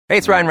Hey,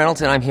 it's Ryan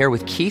Reynolds, and I'm here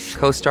with Keith,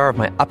 co-star of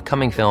my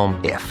upcoming film,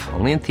 If,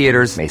 only in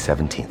theaters May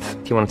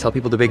 17th. Do you want to tell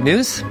people the big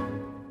news?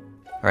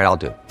 All right, I'll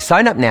do it.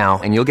 Sign up now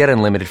and you'll get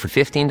unlimited for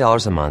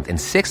 $15 a month and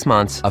 6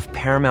 months of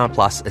Paramount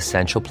Plus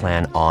Essential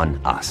Plan on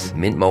us.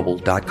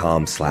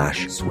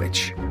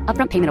 MintMobile.com/switch.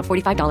 Upfront payment of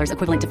 $45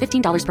 equivalent to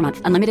 $15 per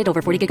month. Unlimited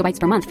over 40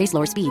 gigabytes per month. Face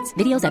lower speeds.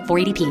 Videos at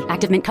 480p.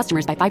 Active Mint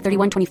customers by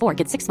 531.24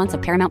 get 6 months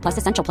of Paramount Plus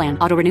Essential Plan.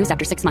 Auto renews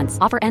after 6 months.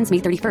 Offer ends May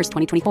 31st,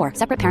 2024.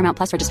 Separate Paramount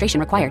Plus registration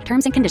required.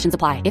 Terms and conditions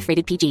apply if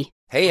rated PG.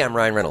 Hey, I'm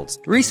Ryan Reynolds.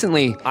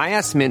 Recently, I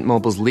asked Mint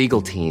Mobile's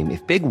legal team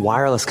if big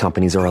wireless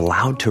companies are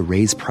allowed to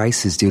raise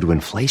prices due to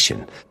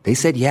inflation. They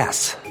said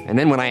yes. And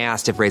then when I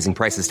asked if raising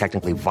prices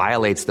technically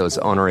violates those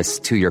onerous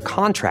 2-year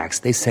contracts,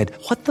 they said,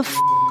 "What the f***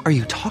 are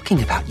you talking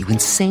about, you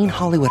insane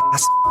Hollywood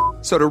ass?"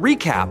 So to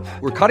recap,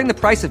 we're cutting the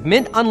price of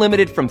Mint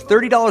Unlimited from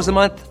 $30 a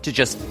month to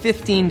just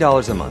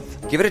 $15 a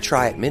month. Give it a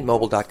try at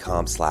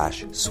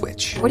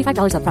mintmobile.com/switch.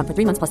 $45 upfront for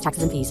 3 months plus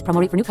taxes and fees. Promo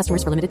rate for new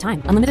customers for limited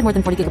time. Unlimited more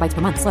than 40 gigabytes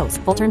per month. Slows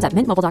full terms at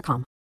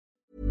mintmobile.com.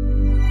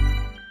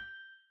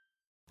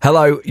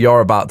 Hello,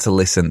 you're about to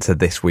listen to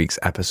this week's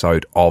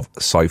episode of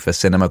Sofa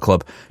Cinema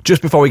Club.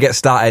 Just before we get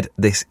started,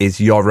 this is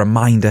your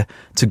reminder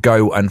to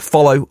go and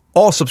follow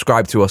or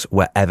subscribe to us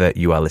wherever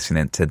you are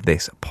listening to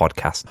this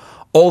podcast.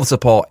 All the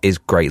support is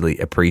greatly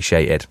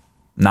appreciated.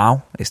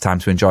 Now, it's time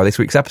to enjoy this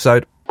week's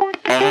episode.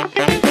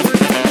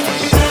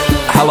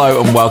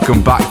 Hello and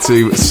welcome back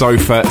to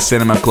Sofa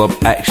Cinema Club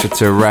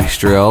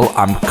Extraterrestrial.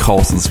 I'm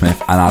Colson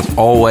Smith, and as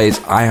always,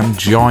 I am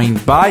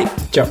joined by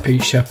Jack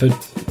Pete Shepherd,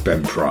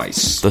 Ben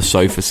Price. The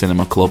Sofa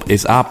Cinema Club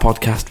is our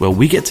podcast where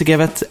we get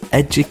together to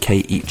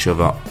educate each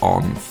other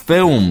on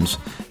films.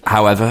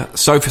 However,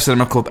 Sofa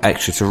Cinema Club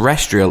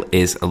Extraterrestrial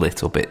is a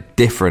little bit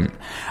different,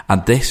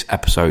 and this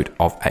episode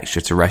of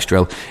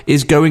Extraterrestrial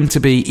is going to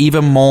be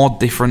even more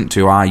different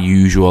to our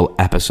usual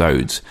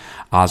episodes,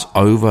 as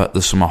over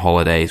the summer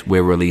holidays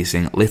we're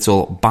releasing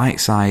little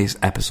bite-sized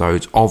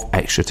episodes of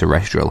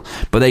Extraterrestrial,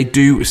 but they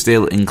do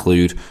still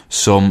include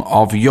some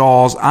of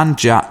yours and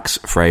Jack's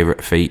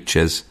favourite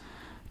features.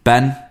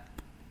 Ben,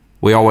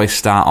 we always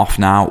start off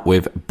now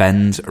with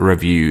Ben's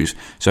reviews.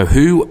 So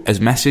who has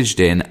messaged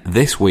in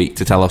this week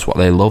to tell us what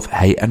they love,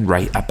 hate and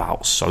rate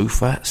about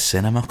Sofa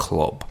Cinema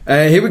Club?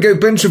 Here we go,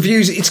 Ben's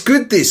reviews. It's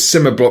good this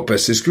summer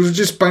blockbusters because we're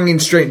just banging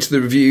straight into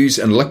the reviews,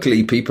 and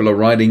luckily people are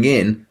writing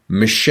in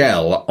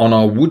Michelle on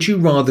our would you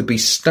rather be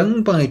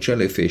stung by a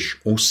jellyfish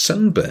or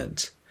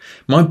sunburnt?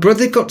 My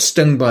brother got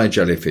stung by a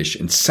jellyfish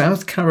in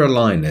South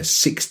Carolina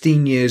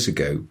 16 years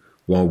ago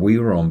while we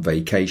were on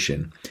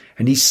vacation,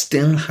 and he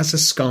still has a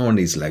scar on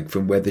his leg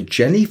from where the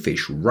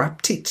jellyfish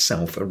wrapped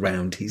itself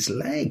around his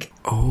leg.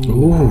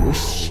 Oh.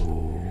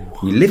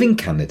 We live in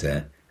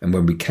Canada, and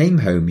when we came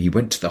home, he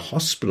went to the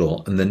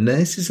hospital, and the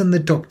nurses and the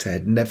doctor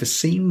had never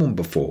seen one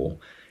before.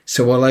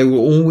 So while I will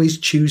always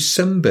choose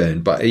sunburn,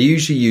 but I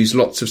usually use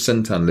lots of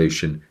suntan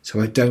lotion, so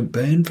I don't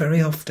burn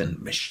very often.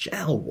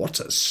 Michelle,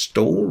 what a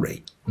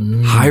story.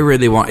 I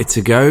really wanted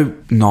to go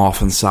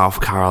North and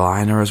South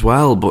Carolina as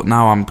well, but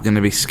now I'm going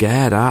to be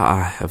scared, aren't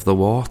I, of the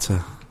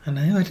water. I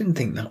know, I didn't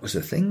think that was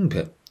a thing,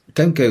 but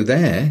don't go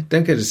there.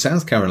 Don't go to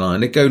South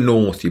Carolina. Go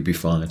north, you'll be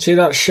fine. See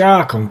that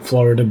shark on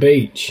Florida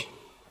Beach?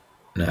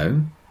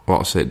 No.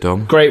 What's it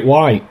done? Great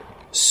white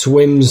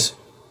swims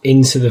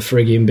into the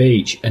frigging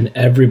beach and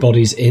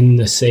everybody's in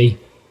the sea.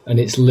 And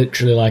it's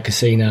literally like a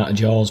scene out of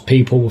Jaws.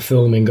 People were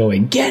filming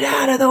going, "Get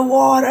out of the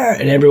water!"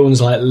 And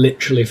everyone's like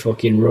literally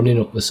fucking running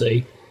up the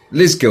sea.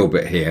 Liz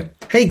Gilbert here.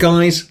 Hey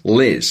guys,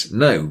 Liz.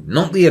 No,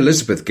 not the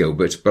Elizabeth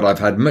Gilbert, but I've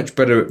had much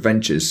better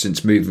adventures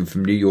since moving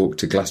from New York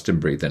to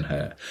Glastonbury than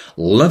her.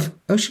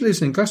 She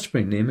lives in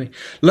Glastonbury near me.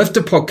 Loved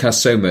the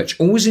podcast so much.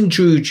 Always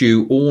enjoyed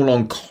you all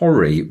on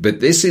Corrie, but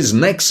this is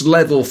next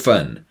level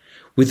fun.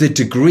 With a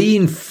degree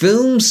in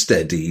film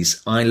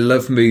studies, I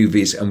love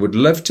movies and would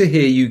love to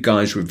hear you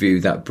guys review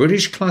that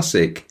British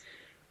classic,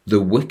 The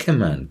Wicker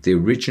Man, the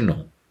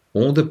original.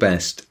 All the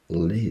best,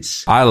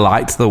 Liz. I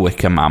liked The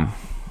Wicker Man.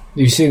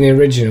 You've seen the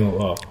original,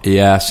 though?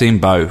 Yeah, I've seen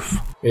both.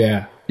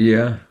 Yeah.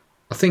 Yeah.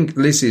 I think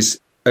Liz is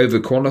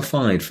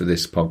overqualified for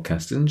this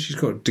podcast, isn't she?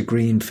 She's got a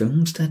degree in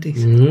film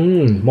studies.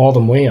 More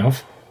than we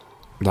have.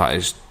 That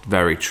is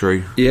very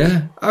true.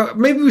 Yeah.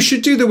 Maybe we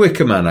should do The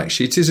Wicker Man,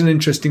 actually. It is an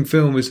interesting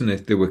film, isn't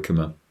it, The Wicker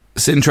Man?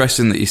 It's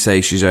interesting that you say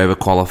she's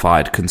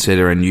overqualified,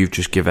 considering you've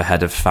just given her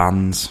head of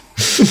fans.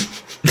 Is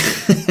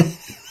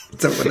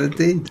that what I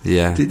did?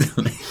 Yeah. Did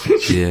I?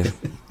 Yeah.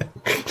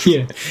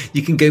 Yeah.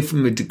 You can go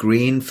from a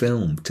degree in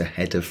film to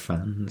head of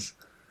fans.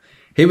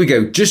 Here we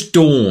go. Just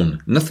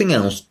Dawn. Nothing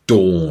else.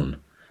 Dawn.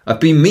 I've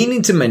been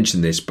meaning to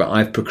mention this, but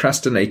I've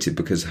procrastinated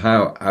because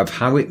of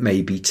how it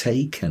may be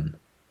taken.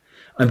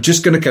 I'm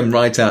just going to come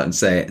right out and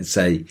say it and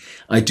say,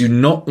 I do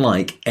not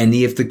like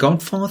any of the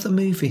Godfather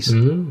movies.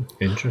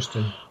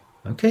 Interesting.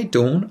 Okay,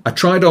 Dawn. I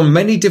tried on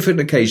many different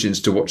occasions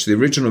to watch the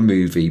original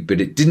movie,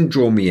 but it didn't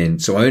draw me in,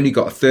 so I only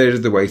got a third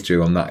of the way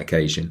through on that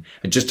occasion,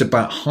 and just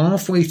about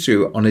halfway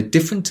through on a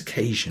different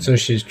occasion. So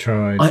she's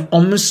tried. I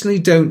honestly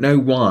don't know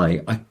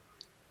why.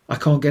 I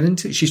can't get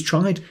into it. She's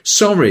tried.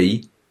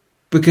 Sorry,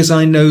 because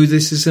I know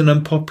this is an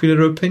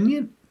unpopular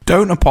opinion.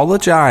 Don't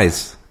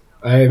apologise.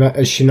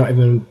 Has she not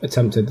even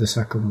attempted the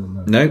second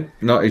one, though?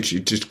 No,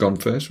 she's just gone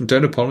first.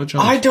 Don't apologise.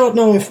 I don't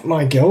know if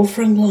my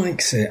girlfriend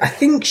likes it. I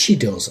think she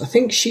does. I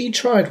think she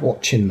tried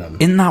watching them.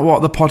 Isn't that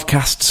what the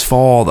podcast's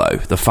for, though?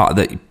 The fact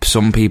that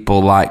some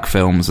people like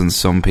films and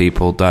some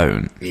people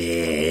don't.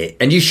 Yeah,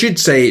 and you should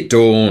say it,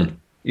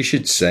 Dawn. You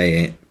should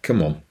say it.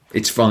 Come on.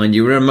 It's fine.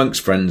 You were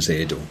amongst friends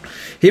here, Dawn.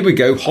 Here we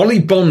go. Holly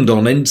Bond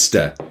on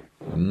Insta.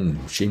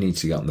 She needs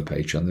to get on the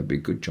Patreon. That'd be a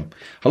good job.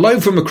 Hello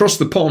from across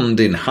the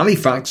pond in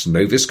Halifax,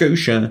 Nova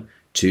Scotia.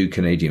 2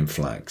 Canadian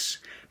flags.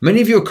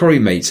 Many of your Corrie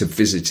mates have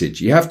visited.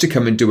 You have to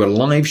come and do a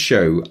live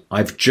show.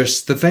 I've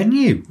just the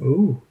venue.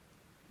 Ooh.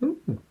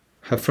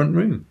 Her front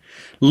room.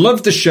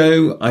 Love the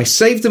show. I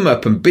save them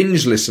up and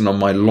binge listen on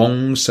my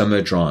long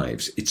summer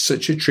drives. It's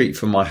such a treat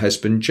for my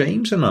husband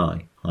James and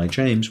I. Hi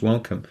James,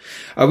 welcome.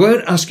 I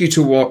won't ask you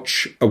to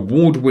watch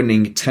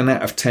award-winning 10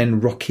 out of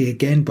 10 Rocky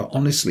again, but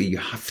honestly, you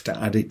have to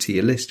add it to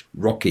your list.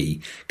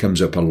 Rocky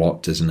comes up a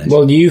lot, doesn't it?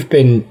 Well, you've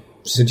been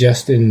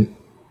hinting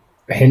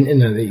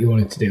that you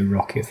wanted to do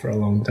Rocky for a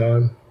long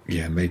time.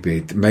 Yeah,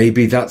 maybe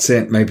that's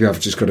it. Maybe I've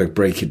just got to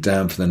break it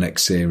down for the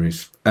next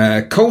series.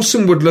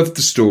 Coulson would love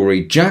the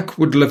story, Jack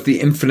would love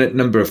the infinite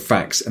number of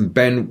facts, and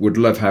Ben would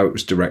love how it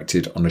was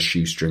directed on a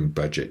shoestring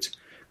budget.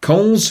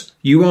 Coles,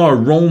 you are a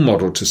role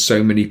model to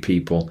so many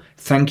people.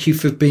 Thank you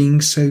for being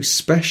so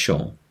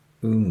special.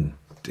 Ooh,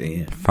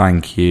 dear.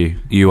 Thank you.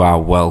 You are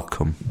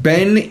welcome.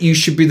 Ben, you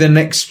should be the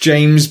next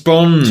James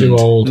Bond. Too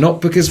old. Not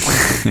because...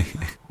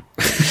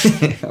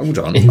 Hold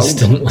on.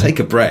 Take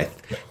a breath.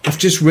 I've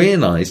just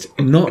realised,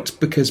 not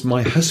because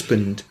my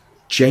husband,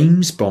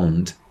 James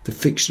Bond,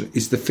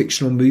 is the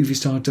fictional movie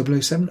star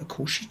 007. Of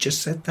course, she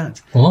just said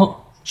that. What?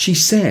 She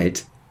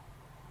said...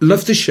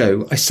 Love the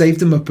show. I save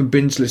them up and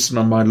binge listen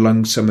on my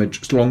long summer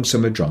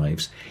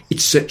drives.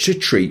 It's such a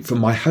treat for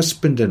my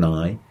husband and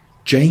I,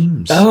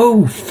 James.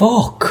 Oh,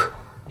 fuck.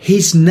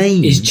 His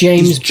name is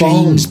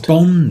James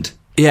Bond.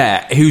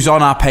 Yeah, who's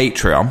on our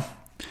Patreon.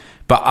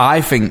 But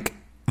I think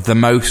the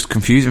most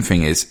confusing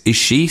thing is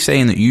she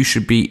saying that you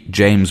should be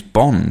James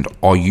Bond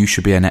or you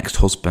should be her next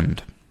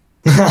husband?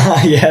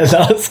 Yeah,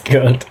 that's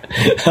good.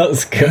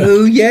 That's good.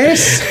 Oh,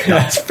 yes.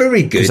 That's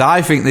very good. Because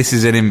I think this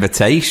is an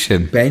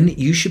invitation. Ben,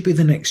 you should be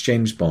the next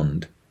James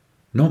Bond.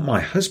 Not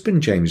my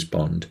husband, James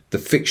Bond. The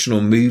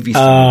fictional movie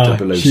star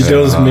 007. She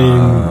does mean...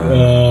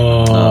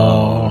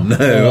 Oh, no.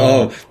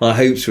 Oh, my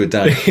hopes were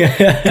down.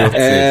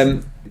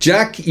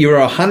 Jack, you're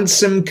a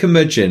handsome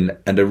curmudgeon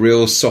and a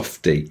real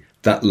softie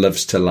that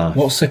loves to laugh.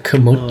 What's a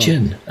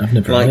curmudgeon? I've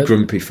never heard. Like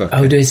grumpy fucker.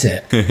 Oh, is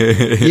it?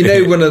 You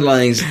know one of the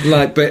lines,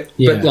 but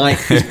like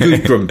he's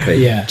good grumpy.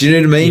 Yeah. Do you know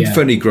what I mean? Yeah.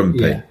 Funny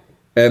grumpy.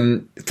 Yeah.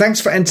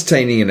 Thanks for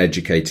entertaining and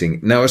educating.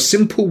 Now, a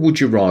simple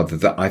would you rather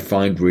that I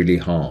find really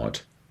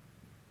hard.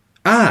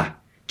 Do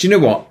you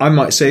know what? I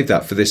might save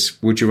that for this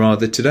would you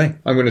rather today.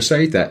 I'm going to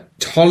save that.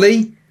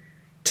 Holly,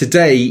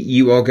 today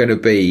you are going to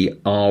be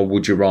our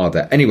would you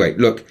rather. Anyway,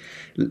 look...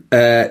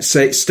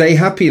 stay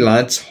happy,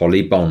 lads.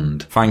 Holly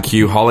Bond. Thank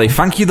you, Holly.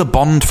 Thank you, the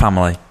Bond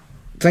family.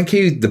 Thank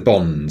you, the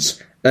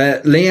Bonds.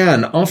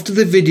 Leanne, after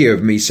the video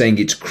of me saying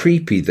it's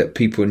creepy that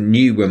people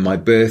knew when my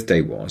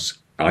birthday was,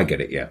 I get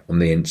it, yeah, on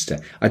the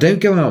Insta. I don't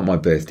go out on my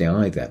birthday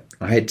either.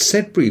 I had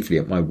said briefly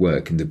at my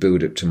work in the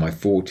build-up to my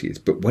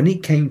 40th, but when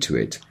it came to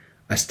it,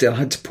 I still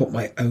had to put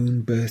my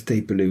own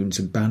birthday balloons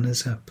and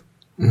banners up.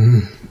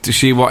 Did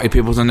she want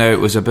people to know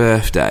it was her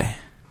birthday?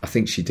 I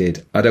think she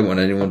did. I don't want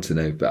anyone to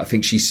know, but I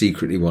think she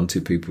secretly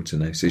wanted people to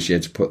know, so she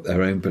had to put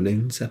their own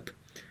balloons up.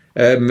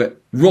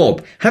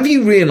 Rob, have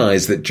you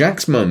realised that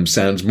Jack's mum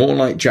sounds more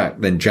like Jack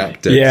than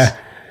Jack does? Yeah.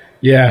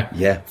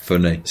 Yeah,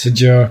 funny. It's a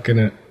joke,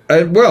 isn't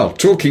it? Well,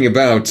 talking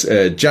about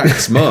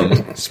Jack's mum,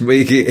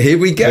 here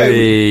we go.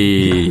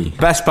 Hey.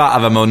 Best part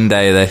of a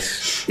Monday,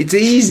 this. It's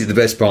easy, the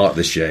best part of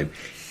the show.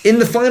 In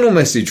the final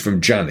message from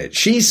Janet,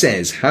 she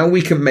says how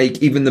we can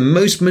make even the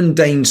most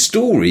mundane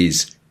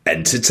stories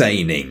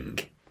entertaining.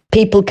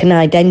 People can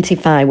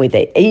identify with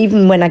it.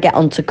 Even when I get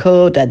onto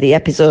Coda, the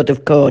episode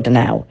of Coda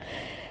now,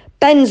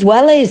 Ben's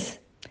wellies.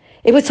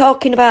 He was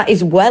talking about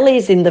his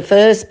wellies in the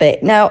first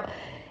bit. Now,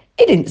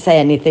 he didn't say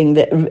anything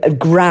that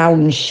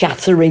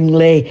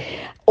ground-shatteringly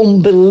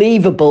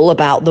unbelievable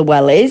about the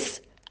wellies,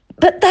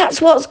 but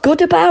that's what's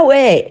good about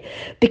it,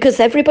 because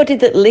everybody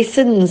that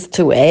listens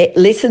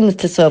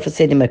to Sofa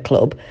Cinema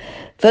Club,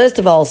 first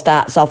of all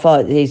starts off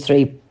with these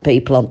three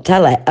people on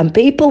telly, and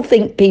people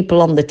think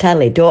people on the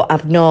telly don't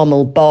have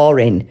normal,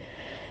 boring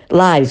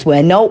lives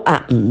where no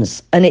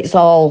happens and it's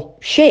all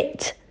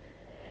shit.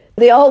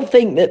 They all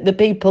think that the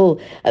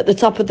people at the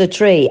top of the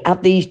tree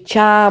have these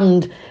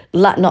charmed,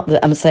 not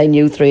that I'm saying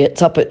you three at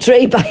top of the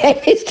tree by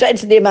any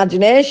stretch of the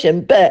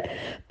imagination, but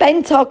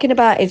Ben talking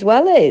about his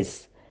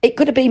wellies. It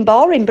could have been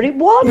boring, but it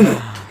wasn't.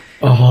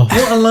 What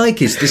I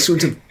like is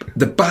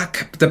the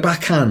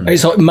backhand.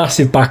 It's like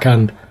massive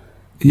backhand.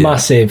 Yeah.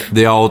 Massive.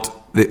 The old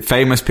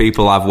famous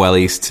people have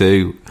wellies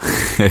too.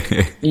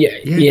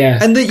 Yeah.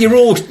 And that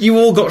you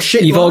all got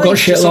shit. You've all got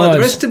shit just lives. like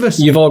the rest of us.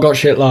 You've all got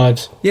shit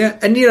lives. Yeah,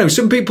 and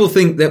some people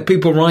think that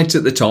people right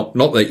at the top,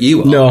 not that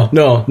you are.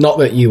 No, not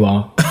that you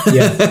are.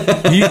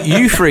 Yeah.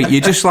 you freak,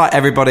 you're just like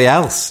everybody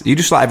else. You're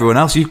just like everyone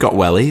else. You've got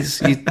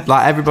wellies. You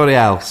like everybody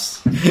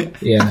else.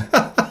 Yeah.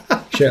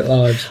 Shit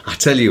lives. I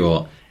tell you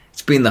what,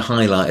 it's been the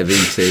highlight of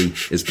ET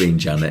has been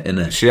Janet, isn't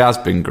it? She has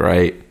been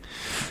great.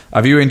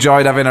 Have you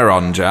enjoyed having her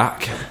on,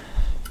 Jack?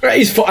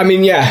 It's I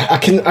mean, yeah, I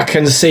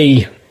can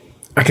see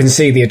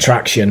the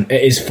attraction.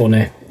 It is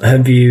funny. Her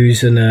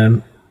views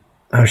and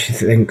how she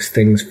thinks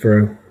things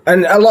through.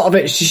 And a lot of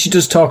it, she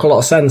does talk a lot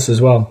of sense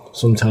as well,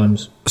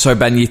 sometimes. So,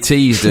 Ben, you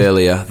teased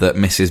earlier that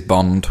Mrs.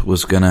 Bond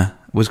was gonna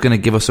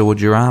give us a Would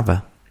You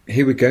Rather.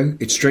 Here we go.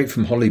 It's straight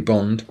from Holly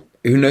Bond.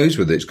 Who knows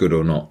whether it's good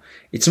or not?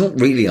 It's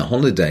not really a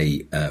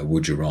holiday,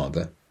 would you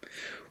rather?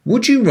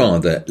 Would you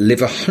rather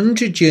live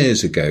 100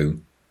 years ago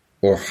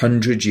or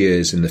 100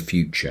 years in the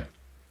future?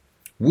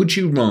 Would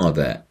you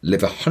rather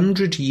live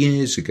 100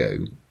 years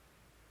ago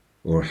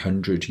or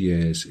 100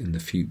 years in the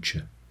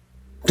future?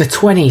 The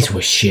 20s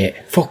was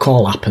shit. Fuck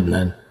all happened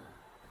then.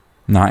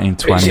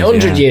 1920. It's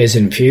 100 years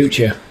in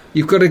future.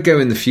 You've got to go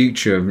in the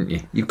future, haven't you?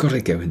 You've got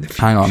to go in the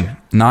future. Hang on.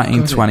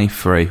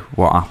 1923.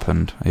 What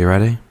happened? Are you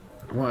ready?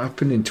 What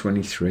happened in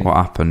 23? What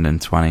happened in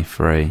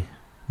 23?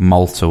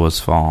 Malta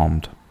was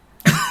formed.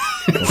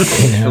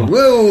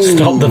 Whoa!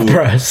 Stop the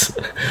press.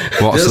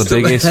 What's Just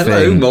the biggest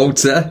hello, thing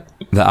Malta.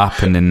 that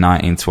happened in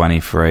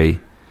 1923?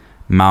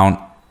 Mount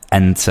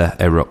Enter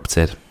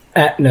erupted.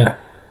 Etna.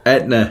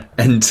 Enter.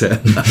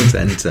 Mount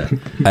Enter.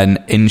 And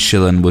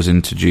insulin was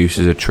introduced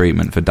as a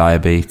treatment for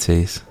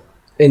diabetes.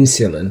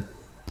 Insulin.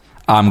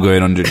 I'm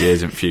going 100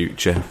 years in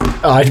future.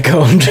 I'd go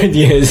 100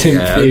 years in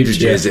 100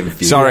 future. years in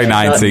future. Sorry,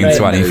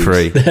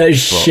 1923. There's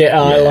shit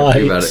Happy about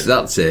it. highlights.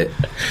 That's it.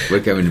 We're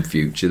going in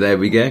future. There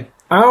we go.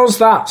 How's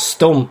that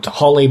stumped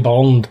Holly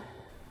Bond?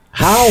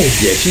 How?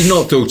 Yeah, she's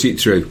not thought it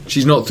through.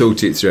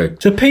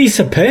 It's a piece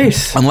of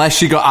piss. Unless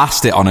she got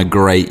asked it on a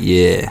great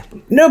year.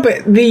 No,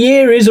 but the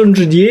year is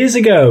 100 years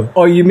ago.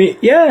 Or you mean,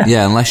 yeah.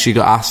 Yeah, unless she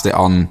got asked it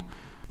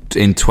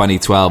in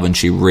 2012 and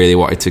she really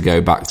wanted to go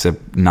back to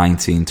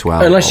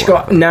 1912. Unless she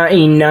got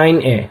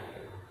 1990.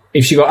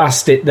 If she got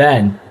asked it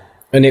then.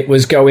 And it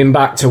was going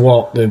back to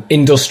what? The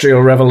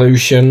Industrial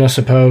Revolution, I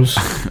suppose.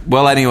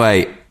 Well,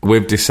 anyway,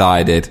 we've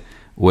decided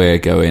we're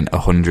going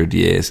 100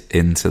 years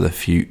into the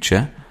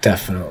future.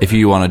 Definitely. If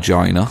you want to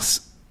join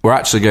us, we're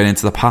actually going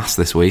into the past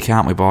this week,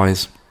 aren't we,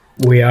 boys?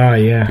 We are,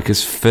 yeah.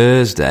 Because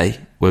Thursday,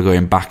 we're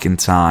going back in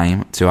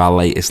time to our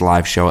latest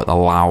live show at the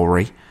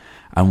Lowry,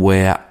 and we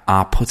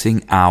are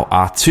putting out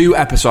our 2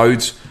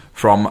 episodes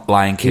from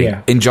Lion King.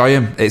 Yeah. Enjoy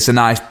them. It's a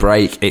nice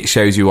break. It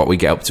shows you what we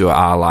get up to at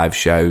our live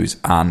shows,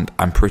 and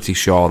I'm pretty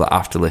sure that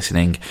after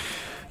listening,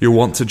 you'll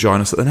want to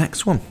join us at the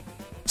next one.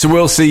 So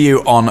we'll see you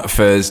on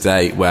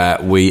Thursday, where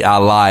we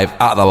are live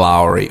at the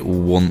Lowry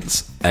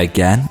once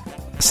again.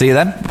 See you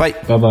then. Bye.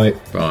 Bye-bye.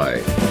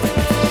 Bye.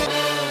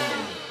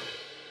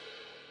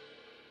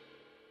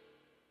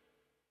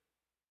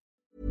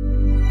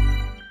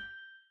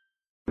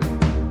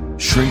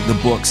 Shrink the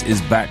Box is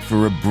back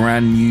for a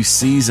brand new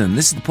season.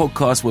 This is the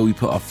podcast where we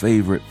put our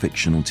favourite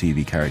fictional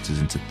TV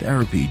characters into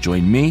therapy.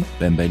 Join me,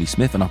 Ben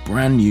Bailey-Smith, and our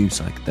brand new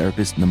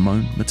psychotherapist,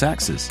 Namone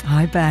Metaxas.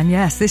 Hi, Ben.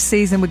 Yes, this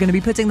season we're going to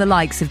be putting the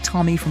likes of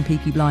Tommy from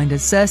Peaky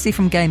Blinders, Cersei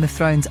from Game of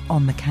Thrones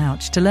on the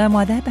couch to learn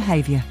why their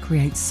behaviour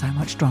creates so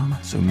much drama.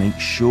 So make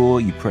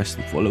sure you press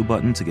the follow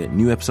button to get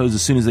new episodes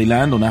as soon as they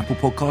land on Apple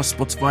Podcasts,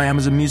 Spotify,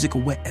 Amazon Music,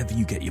 or wherever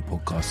you get your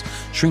podcasts.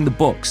 Shrink the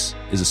Box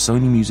is a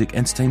Sony Music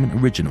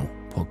Entertainment original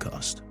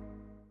podcast.